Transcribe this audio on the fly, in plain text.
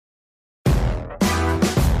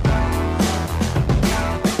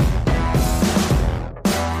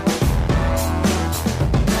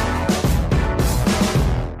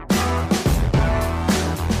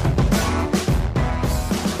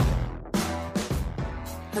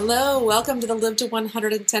Hello, welcome to the Live to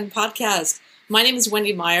 110 podcast. My name is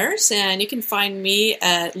Wendy Myers, and you can find me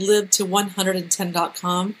at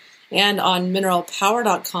live110.com and on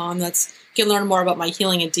mineralpower.com. You can learn more about my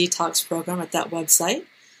healing and detox program at that website.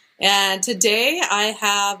 And today I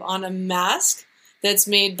have on a mask that's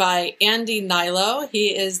made by Andy Hnilo.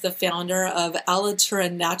 He is the founder of Alitura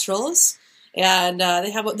Naturals. And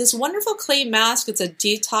they have this wonderful clay mask. It's a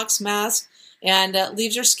detox mask. And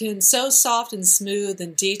leaves your skin so soft and smooth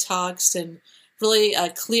and detoxed and really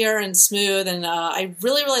clear and smooth. And I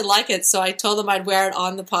really, really like it. So I told them I'd wear it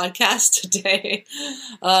on the podcast today.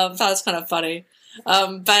 Thought it was kind of funny.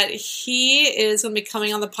 But he is going to be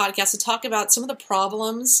coming on the podcast to talk about some of the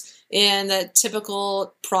problems in the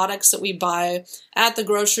typical products that we buy at the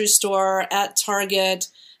grocery store, at Target,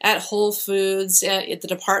 at Whole Foods, at the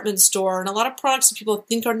department store, and a lot of products that people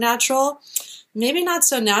think are natural, maybe not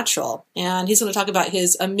so natural. And he's going to talk about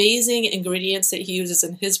his amazing ingredients that he uses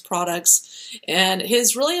in his products and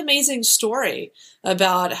his really amazing story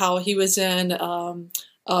about how he was in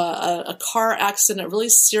a car accident, a really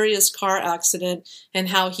serious car accident, and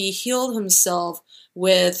how he healed himself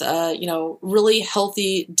with, really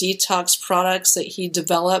healthy detox products that he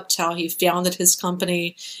developed, how he founded his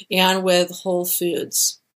company, and with Whole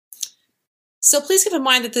Foods. So please keep in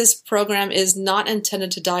mind that this program is not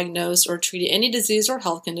intended to diagnose or treat any disease or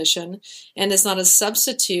health condition and is not a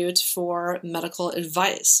substitute for medical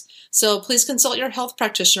advice. So please consult your health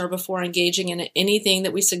practitioner before engaging in anything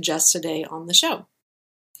that we suggest today on the show.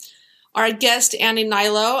 Our guest, Andy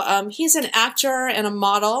Hnilo, he's an actor and a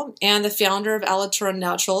model and the founder of Alitura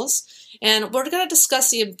Naturals. And we're going to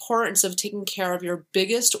discuss the importance of taking care of your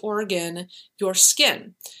biggest organ, your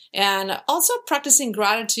skin, and also practicing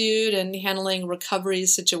gratitude and handling recovery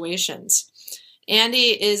situations.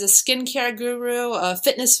 Andy is a skincare guru, a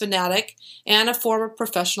fitness fanatic, and a former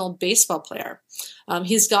professional baseball player.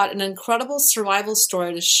 He's got an incredible survival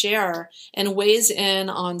story to share and weighs in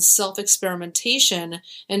on self-experimentation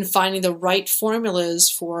and finding the right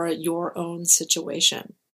formulas for your own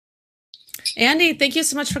situation. Andy, thank you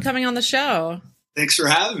so much for coming on the show. Thanks for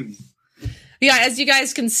having me. Yeah, as you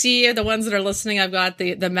guys can see, the ones that are listening, I've got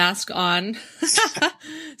the mask on. So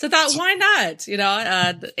I thought, why not?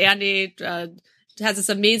 Andy has this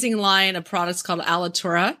amazing line of products called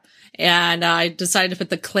Alitura. And I decided to put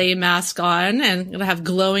the clay mask on and I'm going to have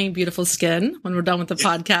glowing, beautiful skin when we're done with the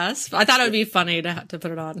podcast. I thought it would be funny to put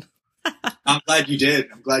it on. I'm glad you did.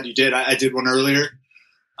 I did one earlier.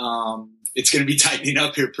 It's going to be tightening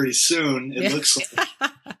up here pretty soon. It looks like.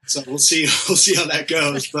 So we'll see how that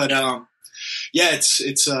goes. But,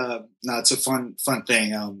 it's a fun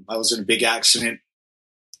thing. I was in a big accident,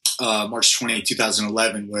 March 20,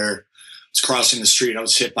 2011, where I was crossing the street. I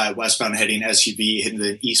was hit by a westbound heading SUV, hit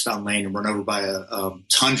the eastbound lane and run over by a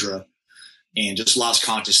Tundra and just lost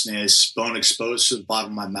consciousness, bone exposed to the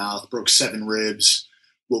bottom of my mouth, broke 7 ribs,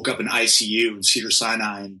 woke up in ICU in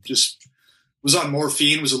Cedars-Sinai and just was on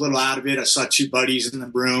morphine, was a little out of it. I saw 2 buddies in the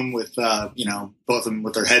room with, both of them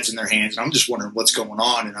with their heads in their hands. And I'm just wondering what's going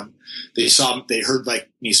on. And they heard like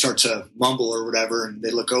me start to mumble or whatever. And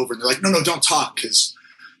they look over and they're like, no, don't talk. Cause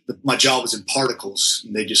my jaw was in particles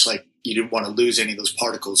and they just like, you didn't want to lose any of those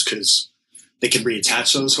particles because they can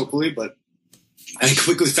reattach those hopefully. But I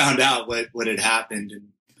quickly found out what had happened. And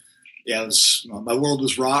yeah, my world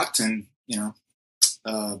was rocked and,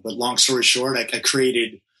 but long story short, I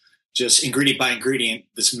created just ingredient by ingredient,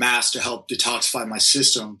 this mask to help detoxify my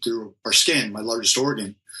system through our skin, my largest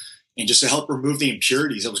organ, and just to help remove the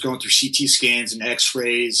impurities. I was going through CT scans and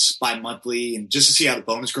x-rays bi-monthly and just to see how the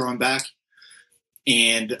bone is growing back.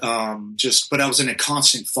 And but I was in a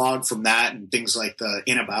constant fog from that and things like the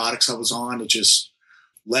antibiotics I was on. It just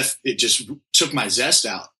took my zest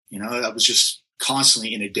out. I was just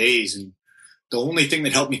constantly in a daze. And the only thing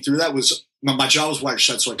that helped me through that was my jaw was wired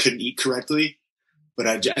shut, so I couldn't eat correctly. But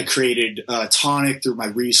I created a tonic through my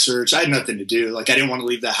research. I had nothing to do. Like I didn't want to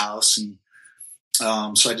leave the house. And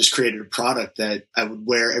so I just created a product that I would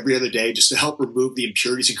wear every other day just to help remove the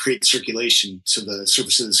impurities and create circulation to the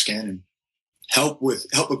surface of the skin and help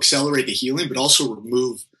accelerate the healing, but also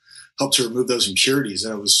help to remove those impurities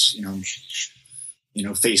that I was,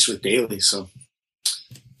 faced with daily. So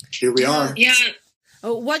here we are. Yeah.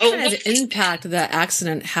 What kind of impact did that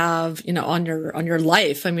accident have, on your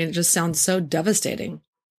life? I mean, it just sounds so devastating.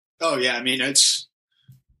 Oh yeah. I mean, I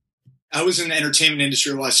was in the entertainment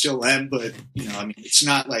industry. Well, I still am, but it's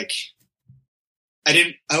not like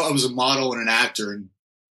I was a model and an actor and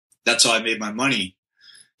that's how I made my money.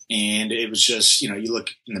 And it was just, you look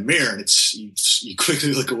in the mirror and you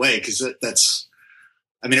quickly look away because that's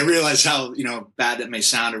I mean, I realized how, bad that may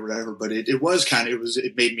sound or whatever, but it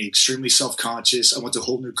it made me extremely self-conscious. I went to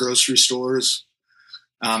whole new grocery stores.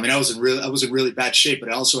 And I was in really bad shape, but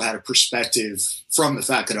I also had a perspective from the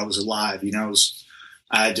fact that I was alive.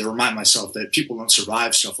 I had to remind myself that people don't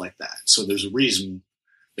survive stuff like that. So there's a reason,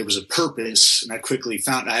 there was a purpose, and I quickly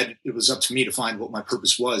found it was up to me to find what my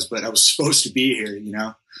purpose was, but I was supposed to be here,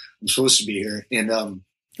 I'm supposed to be here. And, well,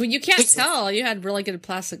 you can't tell. You had a really good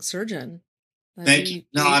plastic surgeon. Thank you.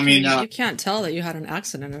 No, you can't tell that you had an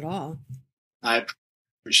accident at all. I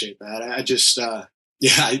appreciate that. I just,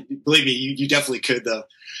 believe me, you definitely could though.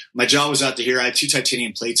 My jaw was out to here. I had 2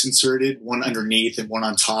 titanium plates inserted, one underneath and one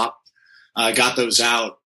on top. I got those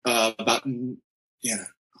out about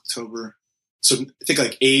October. So I think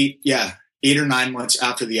like 8 or 9 months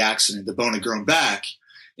after the accident, the bone had grown back.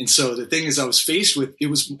 And so the thing is, I was faced with it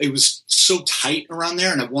was so tight around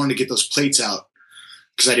there, and I wanted to get those plates out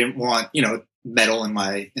because I didn't want metal in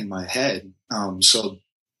my head. So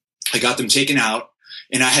I got them taken out.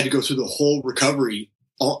 And I had to go through the whole recovery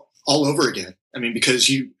all over again. I mean, because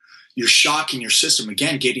you're shocking your system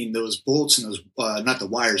again, getting those bolts and those, not the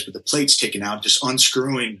wires, but the plates taken out, just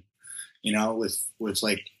unscrewing, with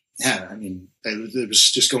like, it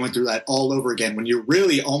was just going through that all over again when you're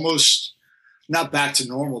really almost not back to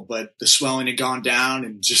normal, but the swelling had gone down,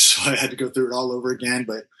 and just, so I had to go through it all over again.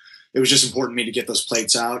 But it was just important to me to get those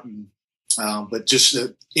plates out. And, but just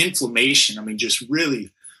the inflammation, I mean, just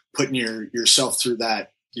really putting yourself through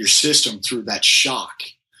that, your system through that shock,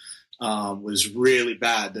 was really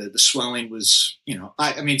bad. The swelling was,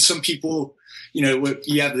 I mean, some people,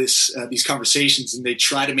 you have these conversations and they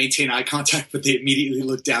try to maintain eye contact, but they immediately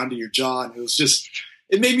look down to your jaw, and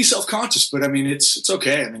it made me self-conscious, but I mean, it's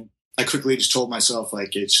okay. I mean, I quickly just told myself,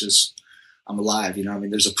 like, it's just, I'm alive, I mean,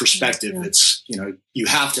 there's a perspective that's, you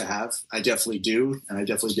have to have. I definitely do. And I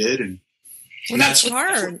definitely did. And that's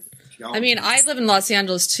hard. I mean, I live in Los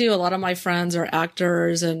Angeles too. A lot of my friends are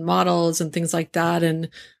actors and models and things like that. And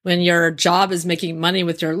when your job is making money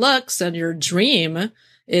with your looks and your dream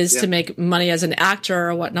is to make money as an actor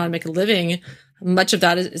or whatnot, make a living, much of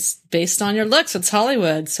that is based on your looks. It's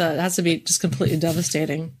Hollywood. So it has to be just completely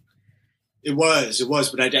devastating. It was,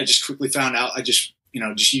 but I just quickly found out, I just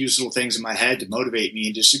use little things in my head to motivate me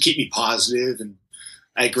and just to keep me positive. And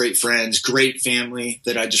I had great friends, great family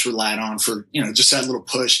that I just relied on for, just that little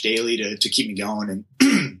push daily to keep me going.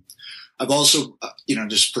 And I've also,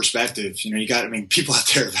 just perspective, people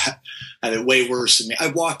out there that had it way worse than me. I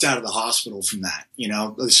walked out of the hospital from that,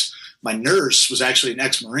 my nurse was actually an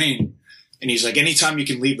ex-Marine, and he's like, anytime you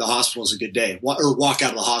can leave the hospital is a good day, or walk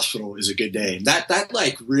out of the hospital is a good day. And that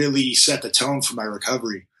like really set the tone for my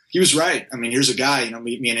recovery. He was right. I mean, here's a guy,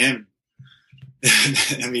 me and him.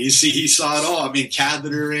 I mean, he saw it all. I mean,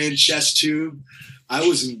 catheter in, chest tube. I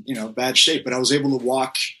was in, bad shape, but I was able to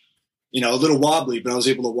walk, a little wobbly, but I was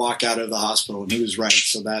able to walk out of the hospital, and he was right.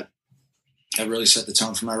 So that really set the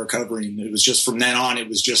tone for my recovery. And it was just from then on, it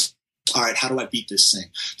was just, all right, how do I beat this thing?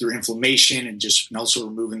 Through inflammation and also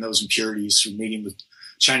removing those impurities, through meeting with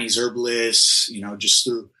Chinese herbalists,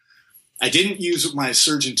 I didn't use what my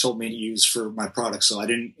surgeon told me to use for my product. So I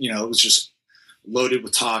didn't, it was just loaded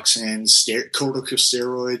with toxins,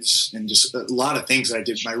 corticosteroids, and just a lot of things that I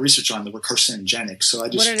did my research on that were carcinogenic. So I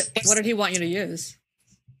just... What did he want you to use?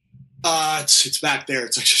 It's back there.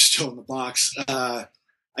 It's actually still in the box. I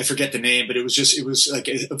forget the name, but it was like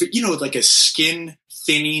a skin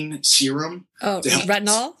thinning serum. Oh,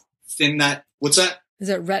 retinol? Thin that. What's that? Is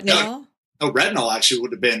it retinol? No, retinol actually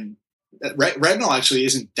would have been... Retinol actually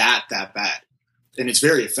isn't that bad. And it's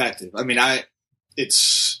very effective. I mean,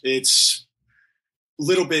 it's a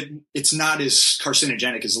little bit, it's not as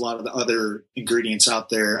carcinogenic as a lot of the other ingredients out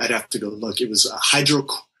there. I'd have to go look. It was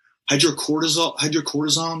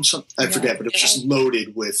hydrocortisone, something, I forget, but it was just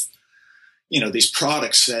loaded with, these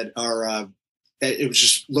products that are, it was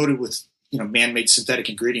just loaded with, man-made synthetic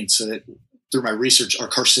ingredients that through my research are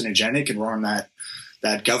carcinogenic, and we're on that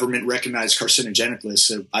government recognized carcinogenic list.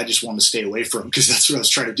 So I just wanted to stay away from, because that's what I was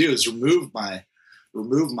trying to do, is remove my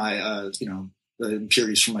the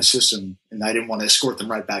impurities from my system, and I didn't want to escort them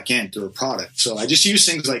right back in through a product. So I just use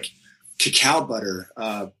things like cacao butter,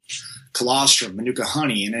 colostrum, manuka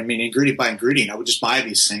honey, and I mean, ingredient by ingredient, I would just buy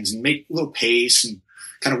these things and make a little paste and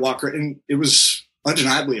kind of walk around, and it was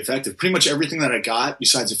undeniably effective. Pretty much everything that I got,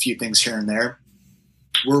 besides a few things here and there,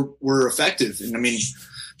 were effective. And I mean,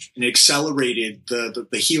 it accelerated the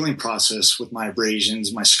healing process with my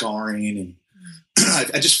abrasions, my scarring, and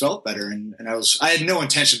I just felt better. And I had no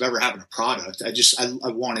intention of ever having a product. I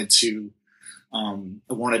wanted to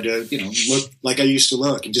look like I used to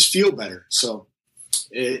look and just feel better. So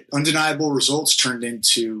undeniable results turned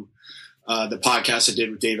into the podcast I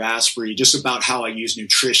did with Dave Asprey, just about how I use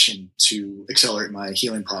nutrition to accelerate my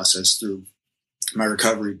healing process through my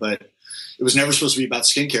recovery. But it was never supposed to be about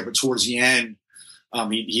skincare. But towards the end,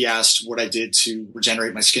 he asked what I did to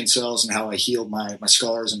regenerate my skin cells and how I healed my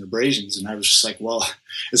scars and abrasions. And I was just like, well,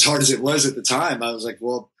 as hard as it was at the time, I was like,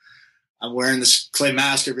 well, I'm wearing this clay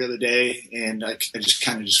mask every other day. And I just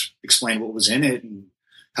kind of just explained what was in it and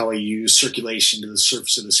how I use circulation to the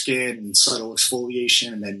surface of the skin and subtle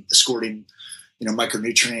exfoliation and then escorting,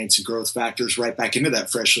 micronutrients and growth factors right back into that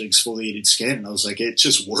freshly exfoliated skin. And I was like, it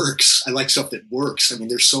just works. I like stuff that works. I mean,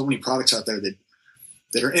 there's so many products out there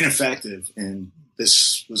that are ineffective, and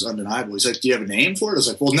this was undeniable. He's like, do you have a name for it? I was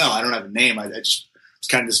like, well, no, I don't have a name. It's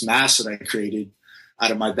kind of this mask that I created out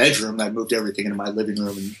of my bedroom. I moved everything into my living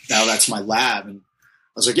room, and now that's my lab. And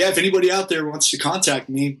I was like, yeah, if anybody out there wants to contact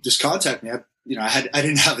me, just contact me. I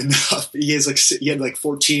didn't have enough. He had like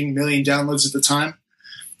 14 million downloads at the time.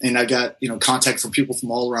 And I got, contact from people from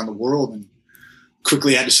all around the world, and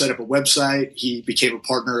quickly had to set up a website. He became a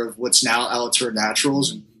partner of what's now Alitura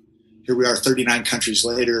Naturals. And here we are 39 countries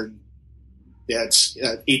later. Yeah, it's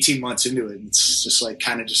 18 months into it. And it's just like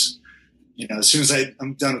kind of just, as soon as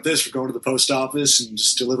I'm done with this, we're going to the post office and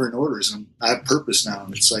just delivering orders. And I have purpose now.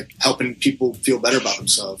 And it's like helping people feel better about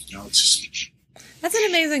themselves. It's just... That's an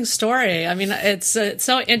amazing story. I mean, it's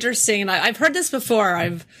so interesting. And I've heard this before.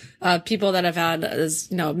 I've people that have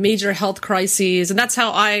had major health crises, and that's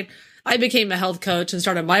how I became a health coach and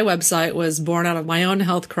started my website. Was born out of my own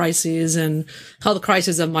health crises and health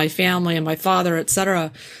crises of my family and my father,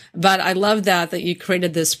 etc. But I love that you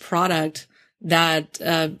created this product that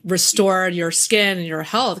restored your skin and your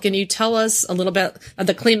health. Can you tell us a little bit of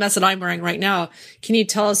the clean mask that I'm wearing right now? Can you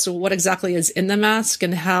tell us what exactly is in the mask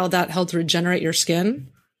and how that helped regenerate your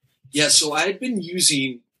skin? Yeah, so I had been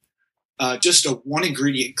using just a one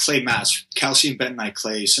ingredient clay mask, calcium bentonite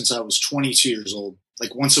clay, since I was 22 years old,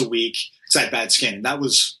 like once a week, because I had bad skin. And that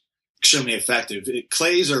was extremely effective.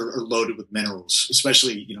 Clays are loaded with minerals,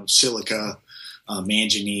 especially, silica,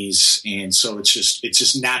 manganese, and so it's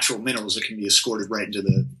just natural minerals that can be escorted right into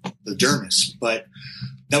the dermis. But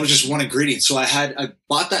that was just one ingredient. So I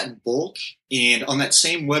bought that in bulk, and on that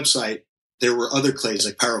same website there were other clays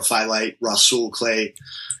like pyrophyllite, Rasul clay,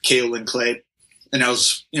 kaolin clay, and I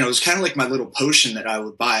was it was kind of like my little potion that I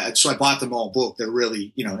would buy. So I bought them all in bulk. They're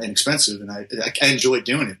really inexpensive, and I enjoyed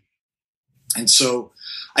doing it. And so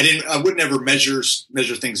I would never measure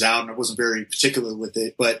things out, and I wasn't very particular with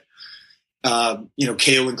it, but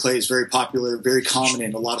kaolin clay is very popular, very common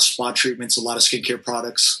in a lot of spa treatments, a lot of skincare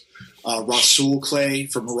products. Rasul clay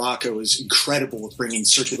from Morocco is incredible with bringing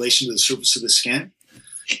circulation to the surface of the skin,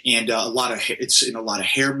 and it's in a lot of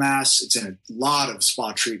hair masks. It's in a lot of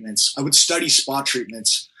spa treatments. I would study spa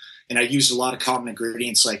treatments, and I used a lot of common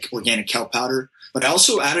ingredients like organic kelp powder, but I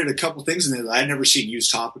also added a couple things in there that I'd never seen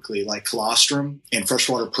used topically, like colostrum and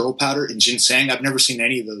freshwater pearl powder and ginseng. I've never seen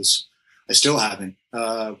any of those. I still haven't.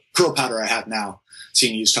 Pearl powder I have now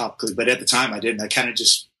seen used topically, but at the time I didn't. I kind of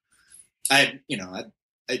just,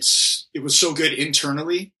 it was so good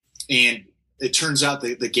internally, and it turns out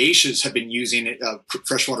the geishas have been using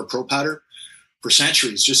freshwater pearl powder for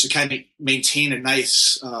centuries just to kind of maintain a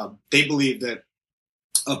nice. They believe that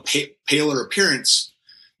a paler appearance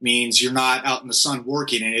means you're not out in the sun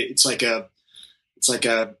working, and it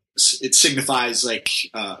signifies like.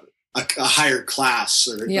 A higher class,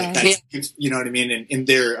 or like that's, you know what I mean? And in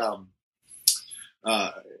their,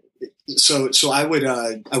 so I would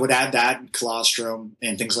add that and colostrum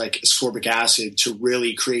and things like ascorbic acid to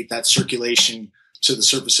really create that circulation to the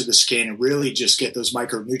surface of the skin and really just get those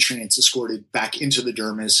micronutrients escorted back into the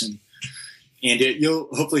dermis. And you'll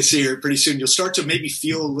hopefully see here pretty soon, you'll start to maybe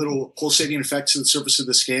feel a little pulsating effects to the surface of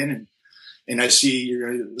the skin. And I see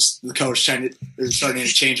the colors they're starting to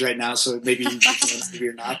change right now, so maybe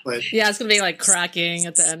you're not. But yeah, it's gonna be like cracking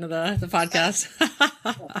at the end of the podcast.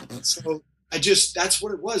 So that's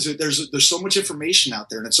what it was. There's so much information out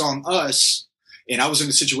there, and it's on us. And I was in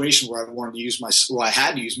a situation where I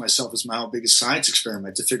had to use myself as my own biggest science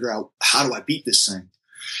experiment to figure out how do I beat this thing.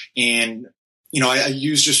 And I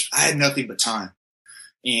had nothing but time,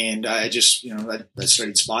 and I just I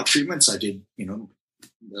studied spa treatments. I did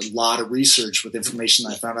a lot of research with information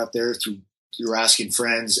I found out there through asking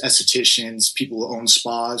friends, estheticians, people who own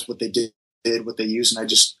spas, what they did, what they use. And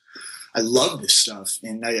I love this stuff.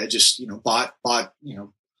 And I just, bought, well,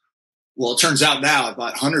 it turns out now I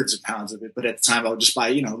bought hundreds of pounds of it, but at the time I would just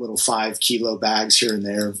buy, little 5 kilo bags here and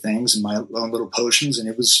there of things and my own little potions. And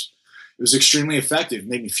it was extremely effective. It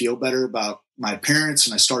made me feel better about my appearance.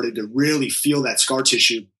 And I started to really feel that scar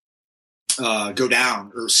tissue go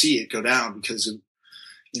down, or see it go down, because of,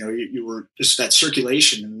 you were just that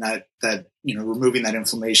circulation and that removing that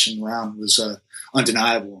inflammation around was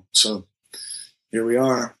undeniable. So here we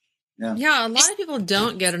are. Yeah, a lot of people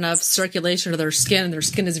don't get enough circulation to their skin, and their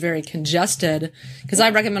skin is very congested. Because I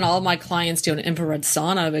recommend all of my clients do an infrared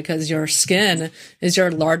sauna because your skin is your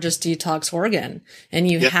largest detox organ, and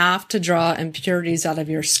you have to draw impurities out of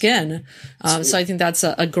your skin. So I think that's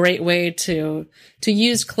a great way to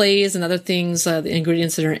use clays and other things, the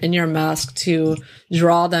ingredients that are in your mask, to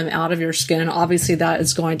draw them out of your skin. And obviously that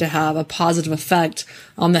is going to have a positive effect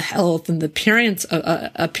on the health and the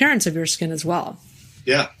appearance of your skin as well.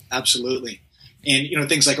 Yeah, absolutely. And,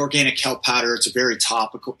 things like organic kelp powder, it's a very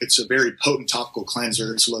potent topical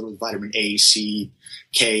cleanser. It's loaded with vitamin A, C,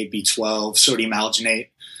 K, B12, sodium alginate,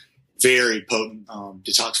 very potent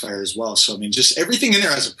detoxifier as well. So, just everything in there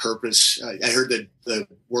has a purpose. I heard that the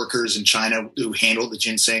workers in China who handle the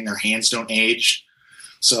ginseng, their hands don't age.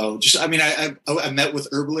 So I met with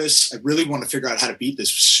herbalists. I really want to figure out how to beat this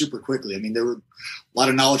super quickly. There were a lot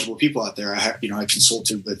of knowledgeable people out there. I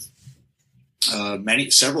consulted with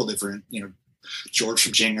several different, George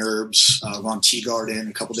from Jing Herbs, Ron Teagarden,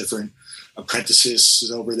 a couple different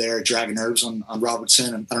apprentices over there at Dragon Herbs on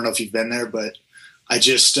Robertson. I don't know if you've been there, but I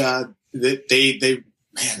just,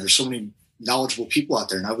 there's so many knowledgeable people out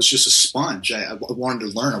there, and I was just a sponge. I wanted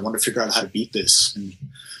to learn. I wanted to figure out how to beat this, and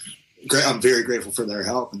I'm very grateful for their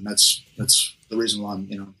help. And that's the reason why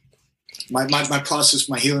I'm, my process,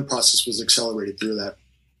 my healing process was accelerated through that.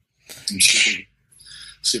 I'm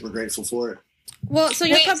super grateful for it. Well, so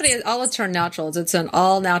your company is Olaturn Naturals. It's an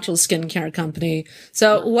all-natural skincare company.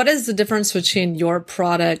 So what is the difference between your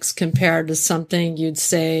products compared to something you'd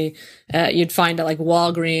say you'd find at like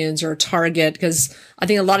Walgreens or Target? Because I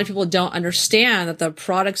think a lot of people don't understand that the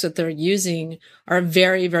products that they're using are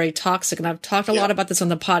very, very toxic. And I've talked a lot about this on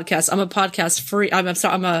the podcast. I'm a podcast freak. I'm a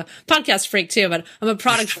podcast freak too, but I'm a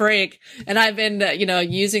product freak. And I've been,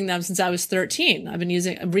 using them since I was 13. I've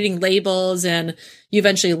been reading labels, and you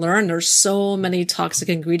eventually learn there's so many toxic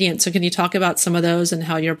ingredients. So can you talk about some of those and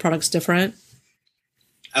how your product's different?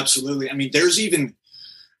 Absolutely. There's even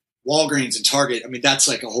Walgreens and Target. That's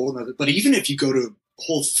like a whole nother, but even if you go to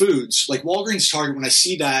Whole Foods, like Walgreens, Target, when I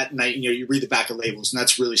see that, and you read the back of labels, and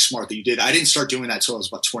that's really smart that you did. I didn't start doing that until I was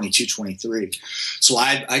about 22, 23. So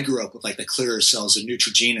I grew up with like the Clearacells, the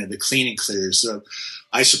Neutrogena, the cleaning clears, the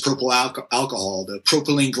isopropyl alcohol, the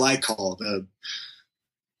propylene glycol, the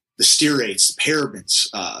stearates, the parabens,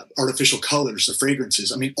 artificial colors, the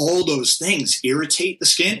fragrances. All those things irritate the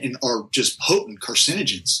skin and are just potent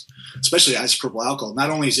carcinogens, especially isopropyl alcohol. Not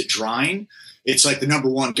only is it drying, it's like the number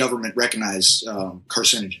one government recognized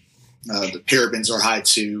carcinogen. The parabens are high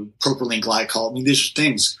to propylene glycol. These are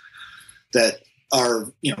things that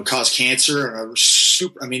are, cause cancer and are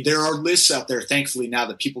super. There are lists out there, thankfully, now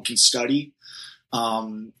that people can study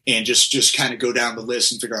and just kind of go down the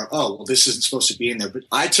list and figure out, oh, well, this isn't supposed to be in there. But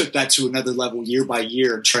I took that to another level year by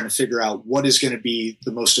year, trying to figure out what is going to be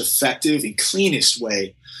the most effective and cleanest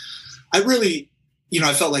way. I really,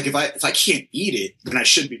 I felt like if I can't eat it, then I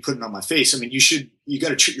shouldn't be putting it on my face. You got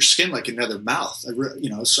to treat your skin like another mouth.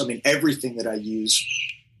 Everything that I use,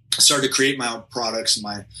 I started to create my own products in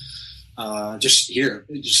my, just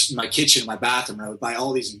in my kitchen, my bathroom. I would buy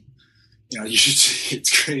all these,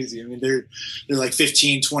 it's crazy. They're like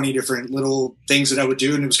 15, 20 different little things that I would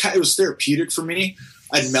do. And it was therapeutic for me.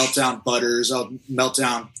 I'd melt down butters. I'd melt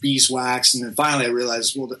down beeswax. And then finally I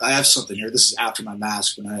realized, well, I have something here. This is after my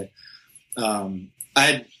mask when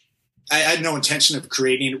I had no intention of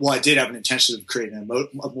creating. Well, I did have an intention of creating a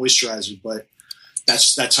moisturizer, but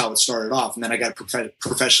that's how it started off. And then I got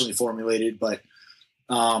professionally formulated. But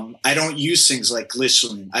I don't use things like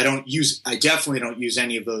glycerin. I definitely don't use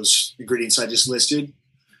any of those ingredients I just listed.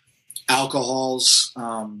 Alcohols,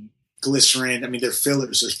 glycerin. They're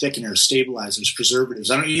fillers, they're thickeners, stabilizers, preservatives.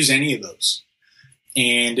 I don't use any of those.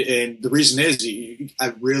 And the reason is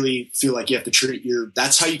I really feel like you have to treat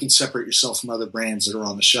that's how you can separate yourself from other brands that are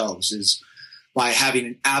on the shelves, is by having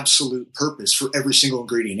an absolute purpose for every single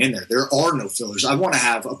ingredient in there. There are no fillers. I want to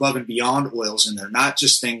have above and beyond oils in there, not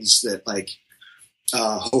just things that like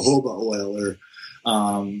jojoba oil or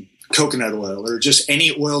coconut oil or just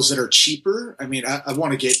any oils that are cheaper. I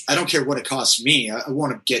want to get, I don't care what it costs me. I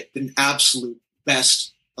want to get an absolute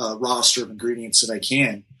best roster of ingredients that I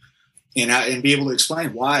can. And be able to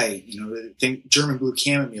explain why, think German blue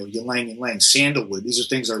chamomile, ylang ylang, sandalwood. These are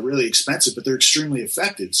things that are really expensive, but they're extremely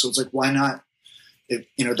effective. So it's like, why not?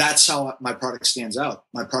 That's how my product stands out.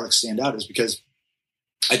 My products stand out is because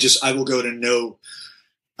I will go to no,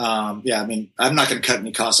 I'm not going to cut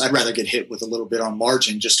any costs. I'd rather get hit with a little bit on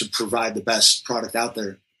margin just to provide the best product out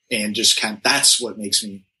there. And just that's what makes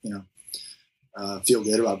me, feel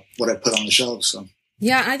good about what I put on the shelves. So.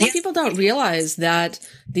 Yeah, I think people don't realize that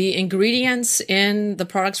the ingredients in the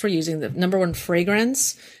products we're using, the number one,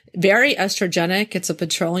 fragrance, very estrogenic. It's a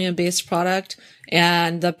petroleum-based product.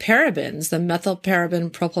 And the parabens, the methylparaben,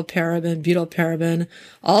 propylparaben, butylparaben,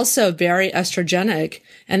 also very estrogenic.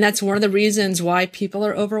 And that's one of the reasons why people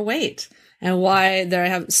are overweight and why they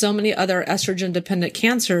have so many other estrogen-dependent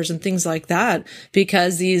cancers and things like that,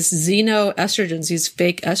 because these xenoestrogens, these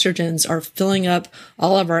fake estrogens, are filling up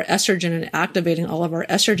all of our estrogen and activating all of our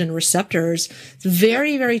estrogen receptors. It's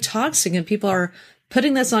very, very toxic, and people are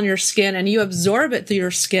putting this on your skin, and you absorb it through your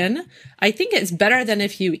skin. I think it's better than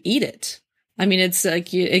if you eat it. I mean, it's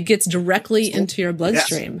like it gets directly into your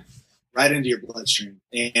bloodstream. Yes, right into your bloodstream.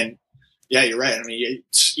 And yeah, you're right. I mean,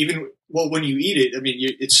 it's even, well, when you eat it, I mean,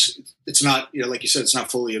 it's not, like you said, it's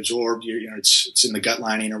not fully absorbed. It's in the gut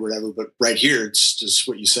lining or whatever, but right here, it's just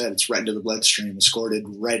what you said. It's right into the bloodstream, escorted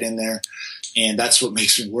right in there. And that's what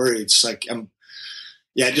makes me worry. It's like,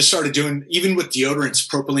 I just started doing, even with deodorants,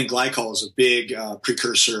 propylene glycol is a big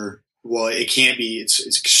precursor. Well, it can be, it's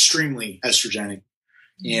extremely estrogenic.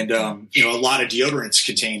 And, a lot of deodorants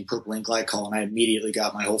contain propylene glycol, and I immediately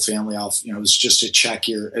got my whole family off. It was just to check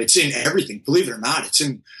it's in everything. Believe it or not, it's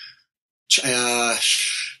in,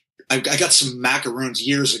 I got some macaroons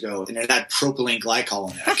years ago, and it had propylene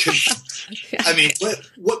glycol in it. I mean,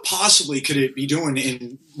 what possibly could it be doing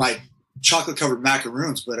in my chocolate covered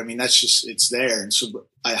macaroons? But I mean, it's there. And so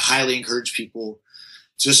I highly encourage people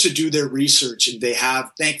just to do their research, and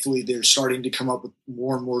thankfully, they're starting to come up with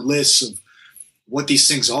more and more lists of what these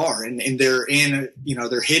things are, and they're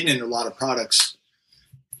they're hidden in a lot of products,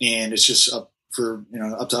 and it's just up to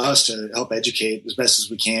us to help educate as best as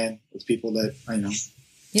we can with people that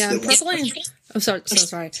Yeah, propylene. I'm sorry.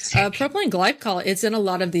 Propylene glycol, it's in a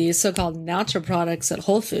lot of these so-called natural products at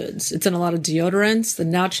Whole Foods. It's in a lot of deodorants, the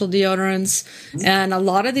natural deodorants, and a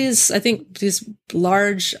lot of these, I think these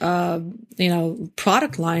large,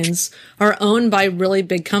 product lines are owned by really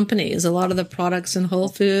big companies. A lot of the products in Whole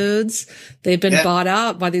Foods, they've been bought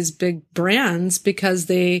out by these big brands because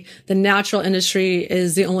the natural industry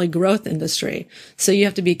is the only growth industry. So you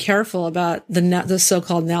have to be careful about the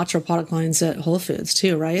so-called natural product lines at Whole Foods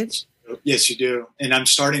too, right? Yes, you do. And I'm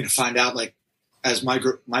starting to find out, like, as my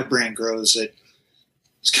brand grows, that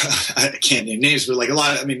I can't name names, but like a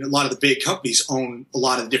lot of the big companies own a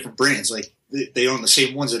lot of the different brands. Like they own the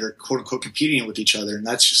same ones that are quote unquote competing with each other. And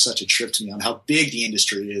that's just such a trip to me on how big the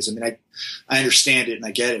industry is. I mean, I understand it and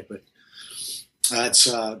I get it, but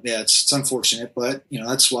it's unfortunate, but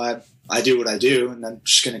that's why I do what I do, and I'm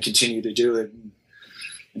just going to continue to do it.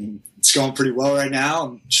 And it's going pretty well right now.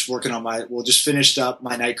 I'm just working on just finished up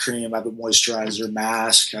my night cream. I have a moisturizer,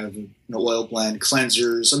 mask, I have an oil blend,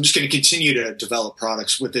 cleansers. I'm just going to continue to develop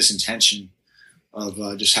products with this intention of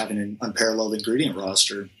just having an unparalleled ingredient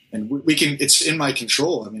roster. And it's in my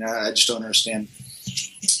control. I mean, I just don't understand,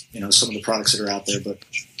 some of the products that are out there. But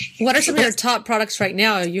what are some of your top products right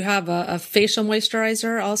now? You have a facial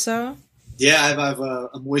moisturizer also? Yeah, I have a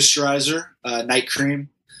moisturizer, night cream,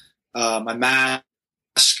 my mask,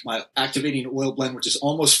 my activating oil blend, which is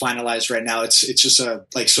almost finalized right now. It's just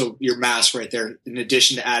your mask right there, in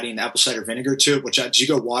addition to adding apple cider vinegar to it, did you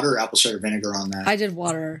go water or apple cider vinegar on that? I did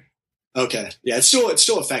water. Okay. Yeah. It's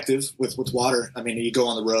still effective with water. I mean, you go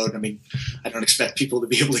on the road. I mean, I don't expect people to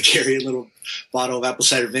be able to carry a little bottle of apple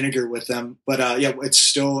cider vinegar with them, but it's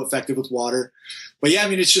still effective with water. But yeah, I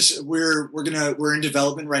mean, it's just, we're in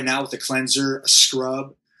development right now with a cleanser, a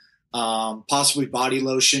scrub, possibly body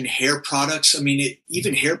lotion, hair products. I mean,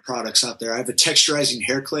 even hair products out there. I have a texturizing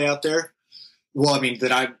hair clay out there. Well, I mean,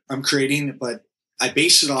 that I'm creating, but I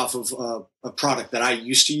base it off of a product that I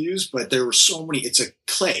used to use, but there were so many. It's a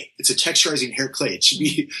clay. It's a texturizing hair clay. It should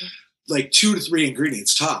be like 2 to 3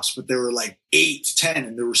 ingredients tops, but there were like 8 to 10,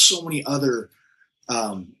 and there were so many other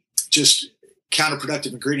just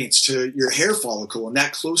counterproductive ingredients to your hair follicle, and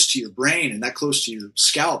that close to your brain and that close to your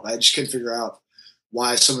scalp. I just couldn't figure out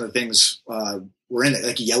why some of the things were in it,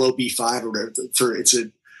 like yellow B5 or whatever. It's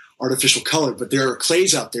an artificial color, but there are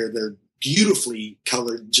clays out there that are beautifully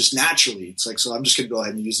colored just naturally. It's like, so I'm just going to go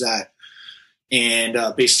ahead and use that. And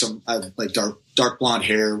based on I have like dark blonde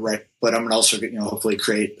hair, right? But I'm also hopefully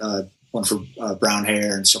create one for brown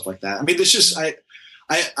hair and stuff like that. I mean, it's just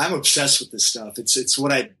I'm obsessed with this stuff. It's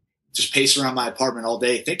what I just pace around my apartment all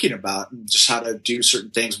day thinking about, and just how to do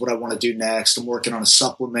certain things, what I want to do next. I'm working on a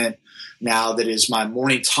supplement now that is my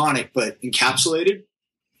morning tonic, but encapsulated.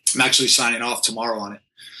 I'm actually signing off tomorrow on it.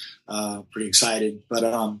 Pretty excited, but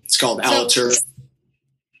it's called Alatur.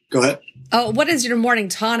 Go ahead. Oh, what is your morning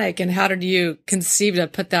tonic, and how did you conceive to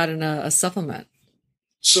put that in a supplement?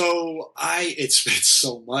 So it's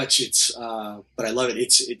so much. But I love it.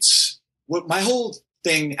 It's what my whole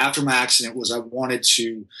thing after my accident was. I wanted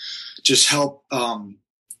to just help,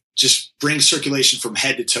 just bring circulation from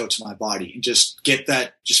head to toe to my body and just get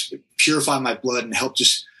that, just purify my blood and help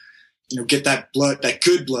just, get that blood, that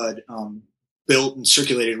good blood, built and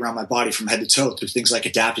circulated around my body from head to toe through things like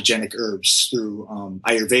adaptogenic herbs, through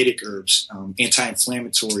Ayurvedic herbs,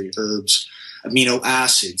 anti-inflammatory herbs, amino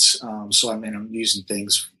acids. So I'm using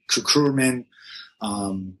things curcumin,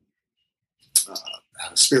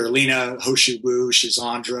 spirulina, hoshibu,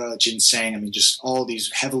 schizandra, ginseng. I mean, just all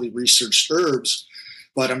these heavily researched herbs.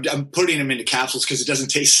 But I'm putting them into capsules because it doesn't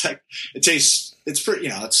taste like it tastes. It's pretty,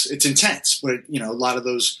 it's intense. But a lot of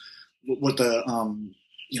those, what the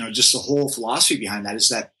just the whole philosophy behind that is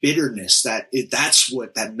that bitterness. That's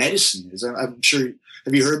what that medicine is. I'm sure.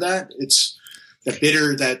 Have you heard that? It's the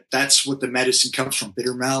bitter. That's what the medicine comes from.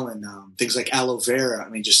 Bitter melon, things like aloe vera. I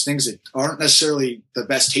mean, just things that aren't necessarily the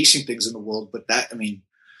best tasting things in the world, but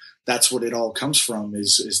that's what it all comes from.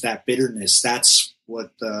 Is that bitterness? That's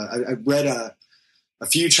what I read a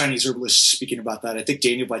few Chinese herbalists speaking about that. I think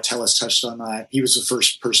Daniel Vitalis touched on that. He was the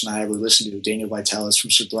first person I ever listened to, Daniel Vitalis from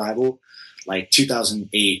Survival, like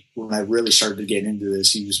 2008, when I really started to get into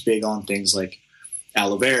this. He was big on things like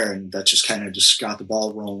aloe vera, and that just kind of just got the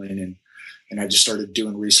ball rolling. And I just started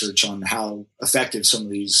doing research on how effective some of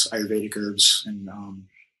these Ayurvedic herbs and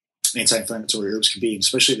anti-inflammatory herbs can be, and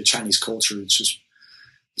especially the Chinese culture. It's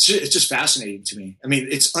just fascinating to me. I mean,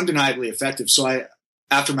 it's undeniably effective. So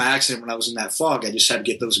after my accident, when I was in that fog, I just had to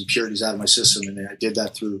get those impurities out of my system, and then I did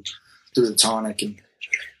that through the tonic, and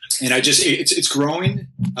it's growing.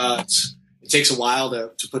 It takes a while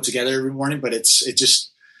to put together every morning, but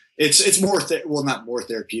it's more not more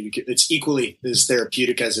therapeutic. It's equally as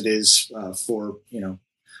therapeutic as it is for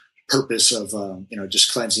purpose of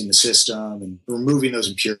just cleansing the system and removing those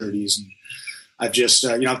impurities. And I've just,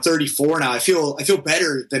 I'm 34 now. I feel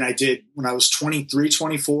better than I did when I was 23,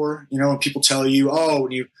 24. When people tell you,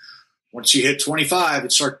 once you hit 25,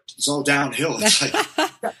 it's all downhill. It's like,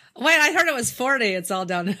 wait, I heard it was 40. It's all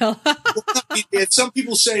downhill. Some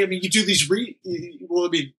people say, you do these,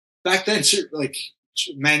 back then, like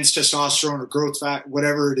men's testosterone or growth fat,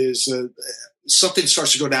 whatever it is, something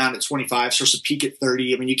starts to go down at 25, starts to peak at 30.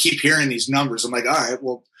 You keep hearing these numbers. I'm like, all right,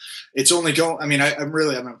 well, it's only going.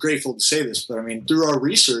 I'm grateful to say this, but through our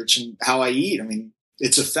research and how I eat,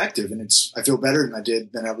 it's effective, and I feel better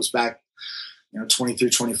than I was back, 23,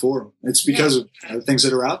 24. It's because of the things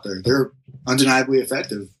that are out there. They're undeniably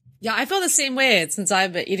effective. Yeah, I feel the same way. Since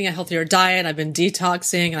I've been eating a healthier diet, I've been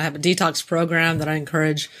detoxing, and I have a detox program that I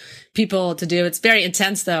encourage people to do. It's very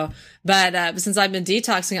intense though, but since I've been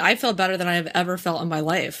detoxing, I feel better than I've ever felt in my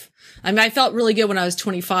life. I felt really good when I was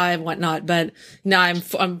 25 and whatnot, but now I'm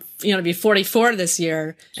to be 44 this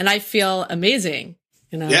year, and I feel amazing.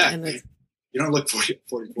 Yeah, and you don't look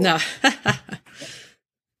 44. No.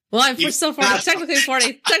 Well, I'm still 40,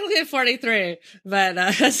 technically 43,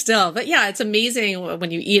 but still. But yeah, it's amazing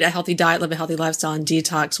when you eat a healthy diet, live a healthy lifestyle, and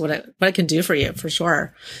detox, what it can do for you, for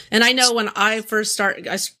sure. And I know when I first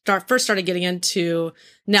started getting into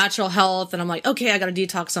natural health, and I'm like, okay, I got to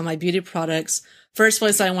detox on my beauty products. First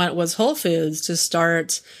place I went was Whole Foods to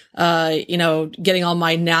start, getting all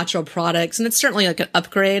my natural products. And it's certainly like an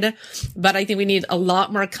upgrade, but I think we need a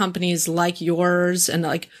lot more companies like yours and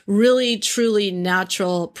like really truly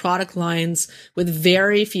natural product lines with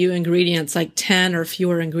very few ingredients, like 10 or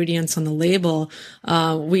fewer ingredients on the label.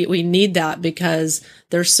 We need that because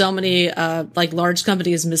there's so many, large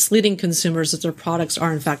companies misleading consumers that their products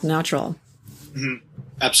are in fact natural. Mm-hmm.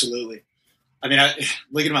 Absolutely.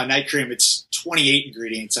 Looking at my night cream, it's 28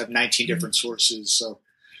 ingredients. I have 19 different sources. So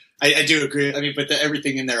I do agree. But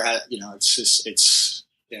everything in there, it's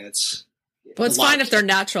well, it's fine if they're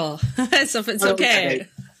natural. So it's okay.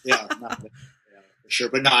 For sure.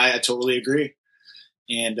 But no, I totally agree.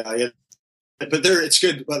 And, but it's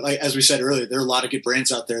good. But like, as we said earlier, there are a lot of good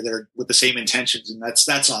brands out there that are with the same intentions, and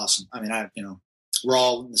that's awesome. We're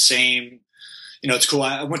all the same. It's cool.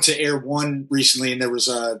 I went to Air One recently, and there was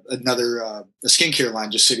another a skincare line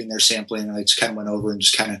just sitting there sampling, and I just kind of went over and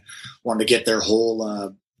just kind of wanted to get their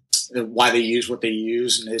whole why they use what they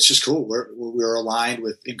use, and it's just cool. We're aligned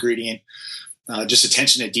with ingredient, just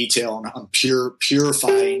attention to detail on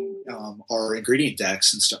purifying our ingredient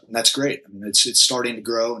decks and stuff, and that's great. It's starting to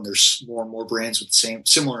grow, and there's more and more brands with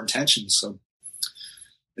similar intentions, so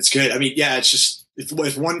it's good. It's just.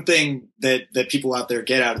 If one thing that people out there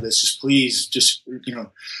get out of this is please just,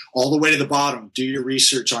 all the way to the bottom, do your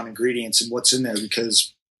research on ingredients and what's in there,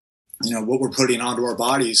 because, what we're putting onto our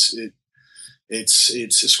bodies, it's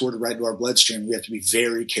escorted right into our bloodstream. We have to be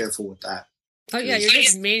very careful with that. Oh yeah, you're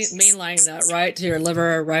just mainlining that right to your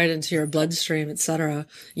liver, right into your bloodstream, etc.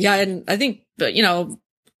 Yeah, and I think,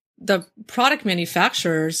 the product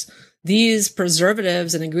manufacturers, these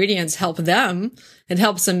preservatives and ingredients help them. It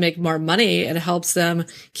helps them make more money. It helps them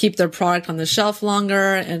keep their product on the shelf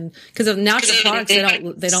longer, and because of natural products,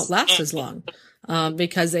 they don't last as long.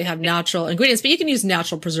 Because they have natural ingredients, but you can use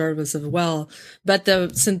natural preservatives as well. But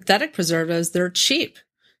the synthetic preservatives, they're cheap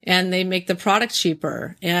and they make the product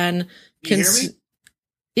cheaper. And can you hear me?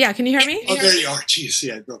 Yeah, can you hear me? Oh, there you are. Jeez,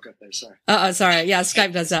 yeah, I broke up there. Sorry. Sorry. Yeah,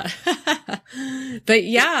 Skype does that. But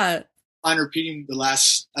yeah. I'm repeating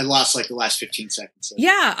I lost like the last 15 seconds. So.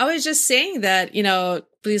 Yeah, I was just saying that,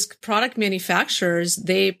 these product manufacturers,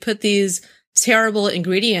 they put these terrible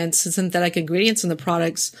ingredients, synthetic ingredients in the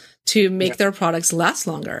products to make their products last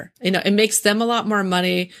longer. It makes them a lot more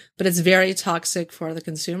money, but it's very toxic for the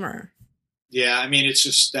consumer. Yeah. I mean, it's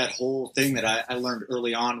just that whole thing that I learned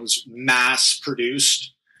early on was mass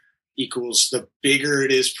produced equals the bigger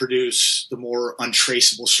it is produced, the more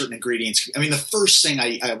untraceable certain ingredients. I mean, the first thing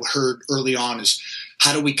I heard early on is,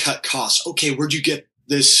 how do we cut costs? Okay, where'd you get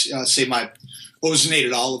this, say my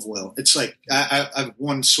ozonated olive oil? It's like, I have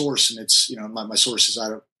one source, and it's, my source is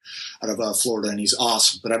out of Florida, and he's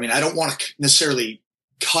awesome. But I mean, I don't want to necessarily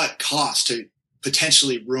cut costs to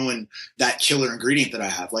potentially ruin that killer ingredient that I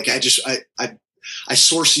have. Like I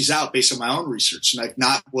source these out based on my own research, and like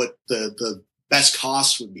not what the best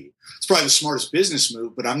cost would be. It's probably the smartest business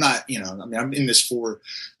move, but I'm not, I'm in this for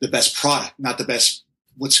the best product, not the best,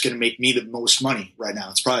 what's going to make me the most money right now.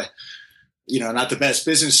 It's probably, not the best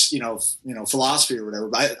business, philosophy or whatever,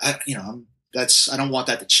 but I don't want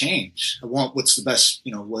that to change. I want what's the best,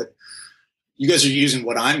 what you guys are using,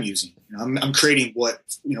 what I'm using. I'm creating what,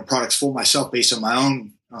 products for myself based on my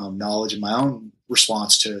own knowledge and my own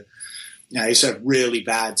response to, I used to have really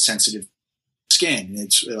bad sensitive skin. And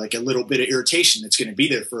it's like a little bit of irritation that's going to be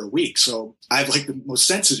there for a week. So I have like the most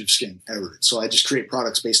sensitive skin ever. So I just create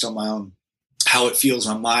products based on my own, how it feels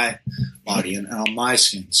on my body and on my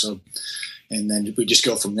skin. So, and then we just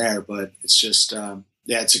go from there. But it's just,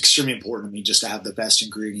 it's extremely important to me just to have the best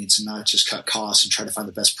ingredients and not just cut costs and try to find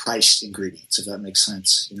the best priced ingredients, if that makes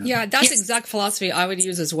sense. Yeah, that's the exact philosophy I would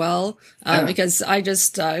use as well, because I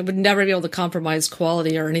would never be able to compromise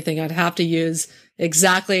quality or anything. I'd have to use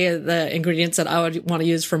exactly the ingredients that I would want to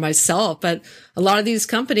use for myself. But a lot of these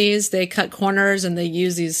companies, they cut corners and they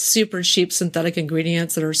use these super cheap synthetic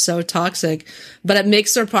ingredients that are so toxic, but it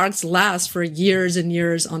makes their products last for years and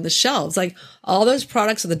years on the shelves. Like all those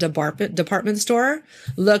products at the department store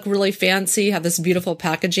look really fancy, have this beautiful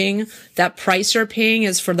packaging. That price you're paying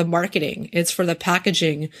is for the marketing. It's for the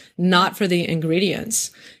packaging, not for the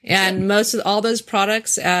ingredients. And most of all those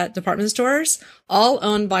products at department stores, all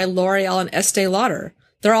owned by L'Oreal and Estee Lauder.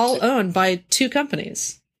 They're all owned by two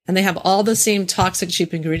companies, and they have all the same toxic,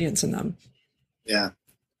 cheap ingredients in them. Yeah.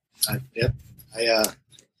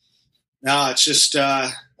 No, it's just,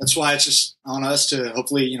 that's why it's just on us to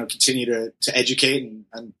hopefully, continue to educate, and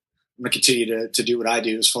I'm going to continue to do what I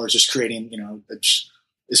do as far as just creating,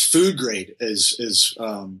 as food grade as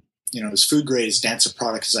food grade as dense a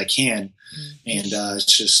product as I can. And,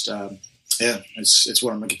 it's just, it's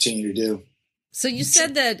what I'm going to continue to do. So you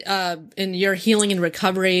said that in your healing and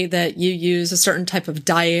recovery that you use a certain type of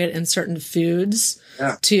diet and certain foods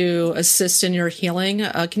to assist in your healing.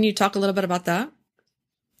 Can you talk a little bit about that?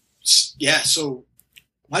 Yeah. So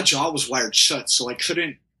my jaw was wired shut. So I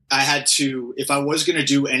had to, if I was going to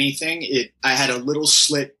do anything, I had a little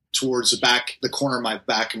slit towards the corner of my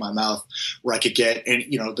back of my mouth where I could get, and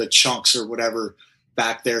the chunks or whatever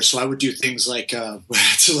back there. So I would do things like,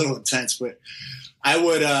 it's a little intense, but I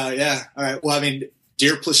would, all right. Well, I mean,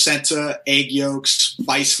 deer placenta, egg yolks,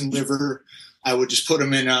 bison liver. I would just put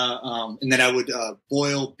them in and then I would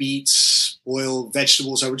boil beets, boil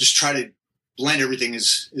vegetables. I would just try to blend everything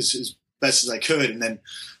as best as I could, and then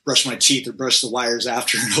brush my teeth or brush the wires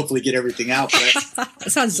after, and hopefully get everything out. But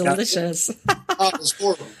that sounds delicious. It was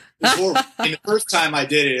horrible. And the first time I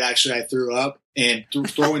did it, actually, I threw up, and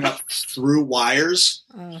throwing up through wires,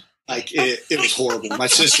 it was horrible. My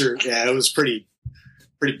sister, it was pretty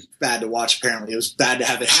bad to watch. Apparently, it was bad to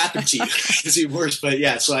have it happen to you. It's even worse. But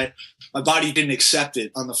yeah, so my body didn't accept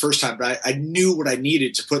it on the first time, but I knew what I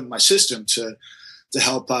needed to put in my system to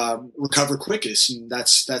help recover quickest, and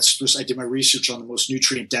that's just, I did my research on the most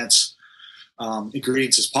nutrient dense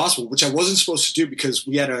ingredients as possible, which I wasn't supposed to do because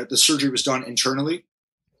we had the surgery was done internally,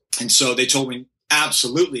 and so they told me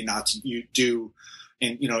absolutely not to do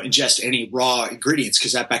and ingest any raw ingredients,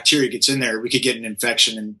 because that bacteria gets in there, we could get an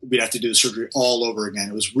infection and we'd have to do the surgery all over again.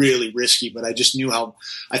 It was really risky, but I just knew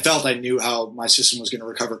I knew how my system was going to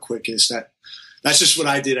recover quickest. that's just what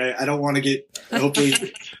I did. I don't want to get, hopefully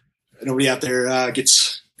nobody out there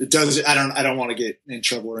does it. I don't want to get in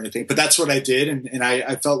trouble or anything, but that's what I did. And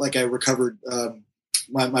I felt like I recovered.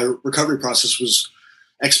 My recovery process was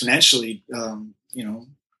exponentially,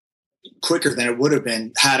 quicker than it would have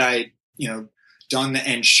been had I, done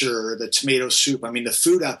the Ensure, the tomato soup. I mean, the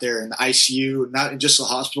food out there in the ICU, not just the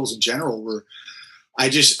hospitals in general,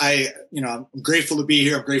 I'm grateful to be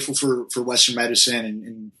here. I'm grateful for Western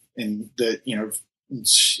medicine and the,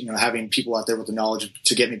 having people out there with the knowledge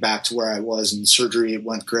to get me back to where I was, and surgery, it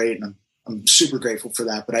went great. And I'm super grateful for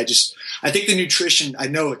that. But I think the nutrition, I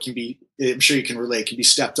know it can be, I'm sure you can relate, can be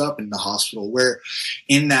stepped up in the hospital, where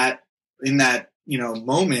in that,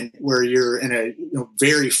 moment where you're in a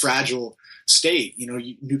very fragile state,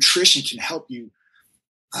 nutrition can help you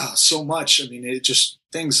so much. I mean, it just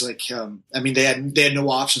things like, they had no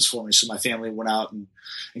options for me. So my family went out and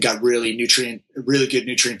got really good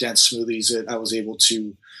nutrient dense smoothies that I was able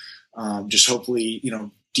to just hopefully,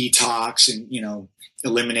 detox and,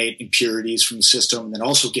 eliminate impurities from the system, and then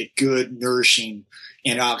also get good, nourishing,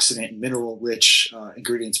 antioxidant and mineral rich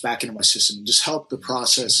ingredients back into my system, and just help the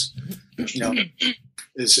process, as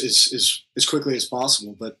quickly as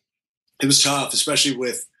possible. But it was tough, especially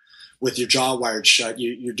with your jaw wired shut.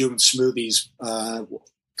 You're doing smoothies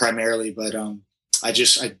primarily, but I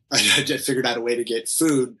figured out a way to get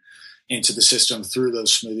food into the system through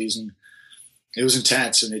those smoothies, and it was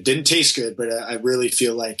intense, and it didn't taste good, but I really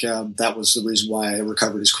feel like that was the reason why I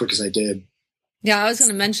recovered as quick as I did. Yeah, I was going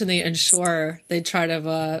to mention the Ensure they try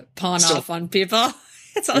to pawn off on people.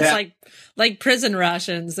 It's almost like prison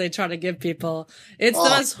rations they try to give people. It's the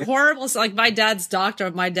most horrible. Like my dad's doctor,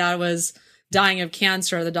 my dad was dying of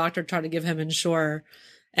cancer. The doctor tried to give him Ensure.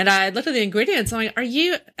 And I looked at the ingredients. I'm like, are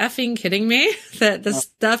you effing kidding me? That the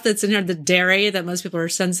stuff that's in here, the dairy that most people are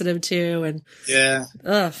sensitive to, and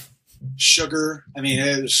sugar. I mean,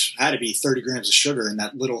 had to be 30 grams of sugar in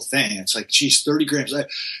that little thing. It's like, geez, 30 grams.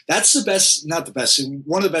 That's the best, not the best.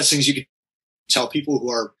 One of the best things you can tell people who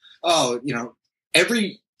are,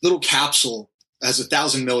 every little capsule has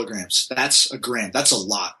 1,000 milligrams. That's a gram. That's a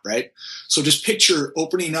lot, right? So just picture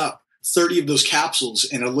opening up 30 of those capsules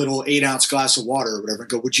in a little 8-ounce glass of water or whatever, and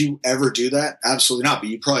go, would you ever do that? Absolutely not. But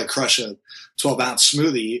you probably crush a 12-ounce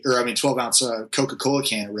smoothie, 12-ounce Coca-Cola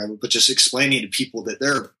can or whatever. But just explaining to people that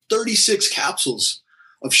there are 36 capsules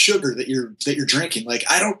of sugar that you're drinking. Like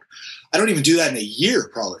I don't even do that in a year,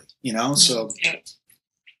 probably. So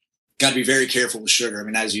got to be very careful with sugar. I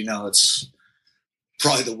mean, as you know, it's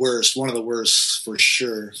probably one of the worst for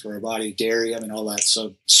sure for our body. Dairy, all that.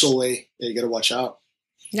 So soy, you got to watch out.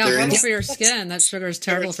 Yeah, horrible for your skin. That sugar is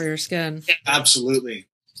terrible for your skin. Absolutely.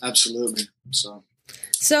 So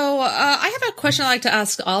I have a question I like to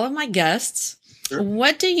ask all of my guests. Sure.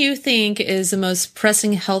 What do you think is the most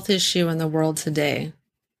pressing health issue in the world today?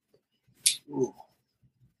 Ooh.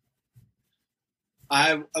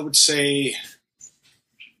 I would say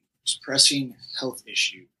pressing health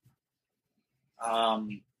issue.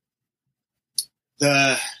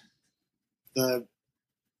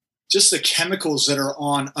 Just the chemicals that are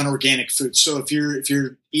on unorganic food. So if you're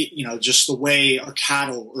just the way our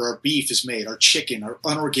cattle or our beef is made, our chicken, our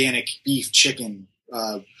unorganic beef, chicken,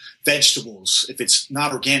 vegetables, if it's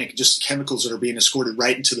not organic, just chemicals that are being escorted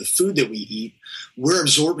right into the food that we eat, we're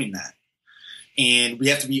absorbing that. And we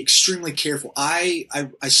have to be extremely careful. I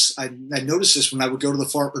noticed this when I would go to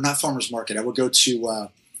the not farmer's market. I would go to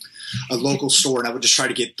a local store, and I would just try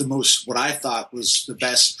to get what I thought was the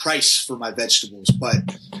best price for my vegetables.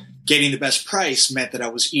 But getting the best price meant that I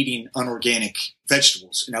was eating unorganic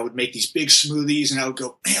vegetables, and I would make these big smoothies, and I would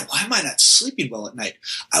go, man, why am I not sleeping well at night?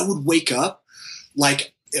 I would wake up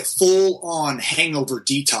like a full on hangover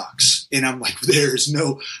detox. And I'm like,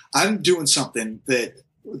 I'm doing something that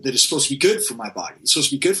is supposed to be good for my body. It's supposed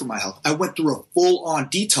to be good for my health. I went through a full on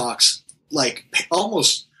detox, like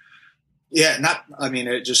almost,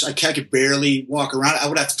 I could barely walk around. I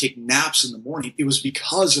would have to take naps in the morning. It was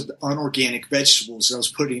because of the unorganic vegetables that I was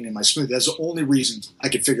putting in my smoothie. That's the only reason I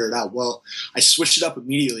could figure it out. Well, I switched it up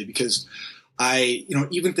immediately because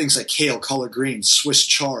even things like kale, collard greens, Swiss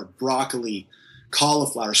chard, broccoli,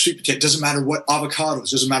 cauliflower, sweet potato, doesn't matter what,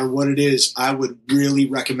 avocados, doesn't matter what it is, I would really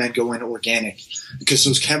recommend going organic, because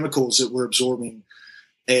those chemicals that we're absorbing,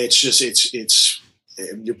 it's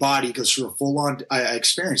your body goes through a full-on, I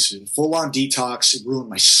experienced it, full-on detox. It ruined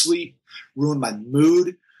my sleep, ruined my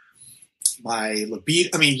mood, my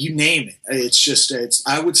libido. You name it.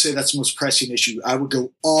 I would say that's the most pressing issue. I would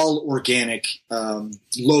go all organic,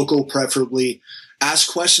 local, preferably.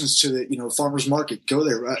 Ask questions to the, farmer's market. Go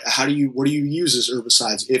there. What do you use as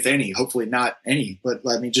herbicides, if any? Hopefully not any, but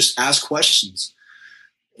just ask questions.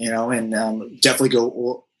 and definitely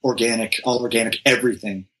go organic, all organic,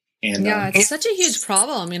 everything. And it's such a huge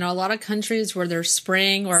problem. A lot of countries where they're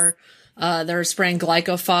spraying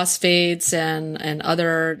glycophosphates and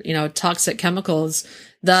other, toxic chemicals.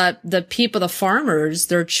 The people, the farmers,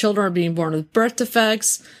 their children are being born with birth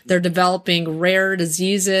defects. They're developing rare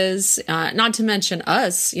diseases. Not to mention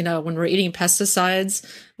us, when we're eating pesticides,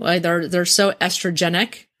 they're so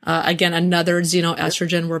estrogenic. Again, another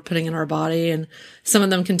xenoestrogen we're putting in our body, and some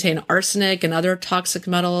of them contain arsenic and other toxic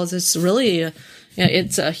metals. It's really,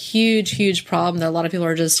 it's a huge, huge problem that a lot of people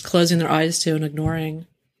are just closing their eyes to and ignoring.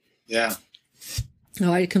 Yeah.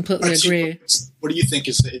 No, I completely agree. What do you think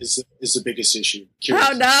is the biggest issue? Curious.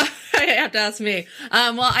 Oh, no, you have to ask me.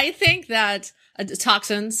 Well, I think that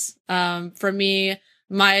toxins, for me,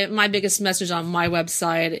 my biggest message on my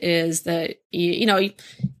website is that, a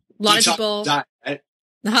lot of people. Die, right?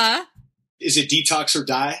 Huh? Is it detox or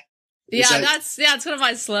die? That's one of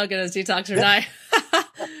my slogans, is detox or die.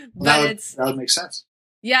 That would make sense.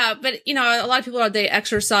 Yeah, but a lot of people they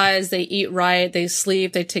exercise, they eat right, they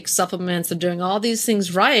sleep, they take supplements, they're doing all these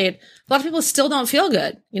things right. A lot of people still don't feel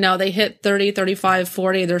good. They hit 30, 35,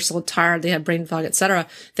 40, they're still tired, they have brain fog, etc.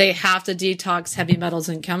 They have to detox heavy metals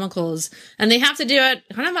and chemicals, and they have to do it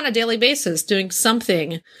kind of on a daily basis, doing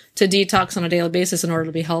something to detox on a daily basis in order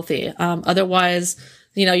to be healthy. Otherwise,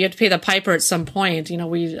 you have to pay the piper at some point.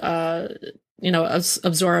 We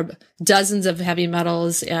absorb dozens of heavy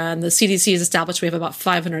metals, and the CDC has established we have about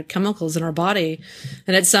 500 chemicals in our body.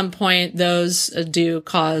 And at some point, those do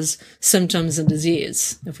cause symptoms and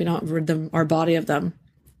disease if we don't rid our body of them.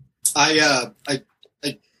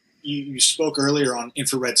 You spoke earlier on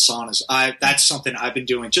infrared saunas. That's something I've been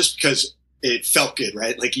doing just because it felt good,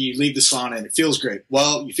 right? Like you leave the sauna and it feels great.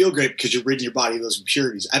 Well, you feel great because you're ridding your body of those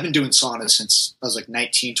impurities. I've been doing saunas since I was like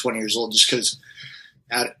 19, 20 years old, just because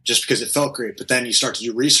it felt great. But then you start to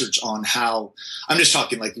do research on how, I'm just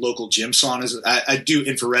talking like local gym saunas. I do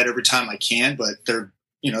infrared every time I can, but there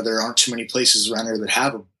aren't too many places around here that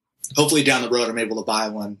have them. Hopefully down the road, I'm able to buy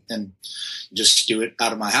one and just do it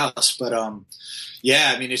out of my house. But,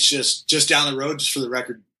 it's just down the road, just for the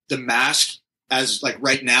record, the mask as like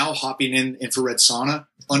right now, hopping in infrared sauna,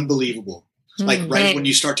 unbelievable. Like right when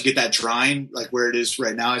you start to get that drying, like where it is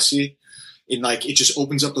right now, I see. And like it just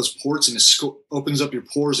opens up those ports and opens up your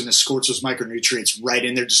pores and escorts those micronutrients right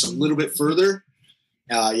in there just a little bit further.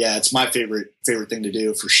 It's my favorite thing to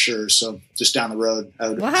do for sure. So just down the road,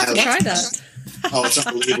 we'll have to try that. Oh, it's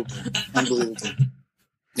unbelievable.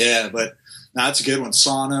 Yeah, but no, that's a good one.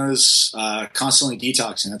 Saunas, constantly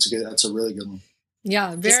detoxing. That's a really good one.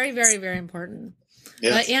 Yeah, very, very, very important.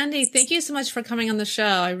 Yes. Andy, thank you so much for coming on the show.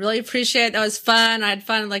 I really appreciate it. That was fun. I had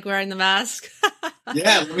fun like wearing the mask.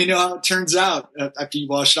 Yeah, let me know how it turns out after you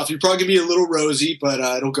wash it off. You're probably going to be a little rosy, but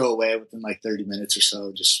it'll go away within like 30 minutes or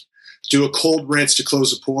so. Just do a cold rinse to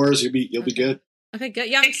close the pores. You'll be good. Okay, good.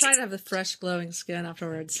 Yeah, I'm excited to have the fresh, glowing skin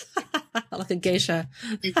afterwards. Like a geisha.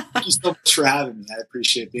 Thank you so much for having me. I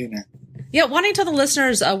appreciate being here. Yeah, why don't you tell the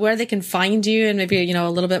listeners where they can find you and maybe, a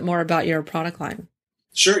little bit more about your product line?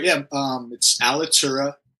 Sure, yeah. It's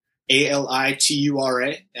Alitura,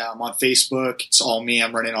 Alitura. I'm on Facebook. It's all me.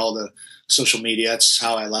 I'm running all the social media. That's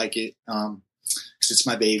how I like it, because it's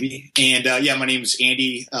my baby. And my name is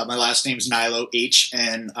Andy. My last name is Nilo,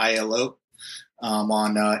 Hnilo.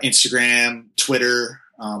 On Instagram, Twitter,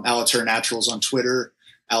 Alitura Naturals on Twitter,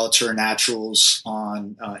 Alitura Naturals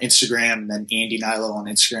on Instagram, and then Andy Nilo on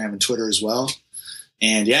Instagram and Twitter as well.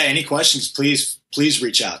 And any questions, please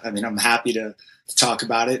reach out. I mean, I'm happy to talk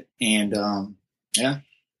about it. And I'm here.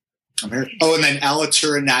 Oh, and then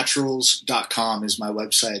AlituraNaturals.com is my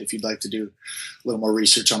website. If you'd like to do a little more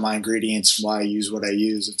research on my ingredients, why I use what I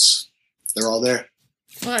use, they're all there.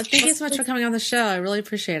 Well, thank you so much for coming on the show. I really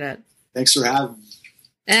appreciate it. Thanks for having me.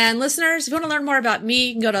 And listeners, if you want to learn more about me,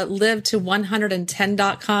 you can go to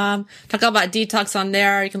liveto110.com. Talk about detox on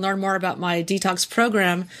there. You can learn more about my detox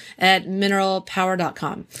program at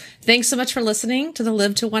mineralpower.com. Thanks so much for listening to the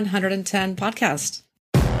Live to 110 podcast.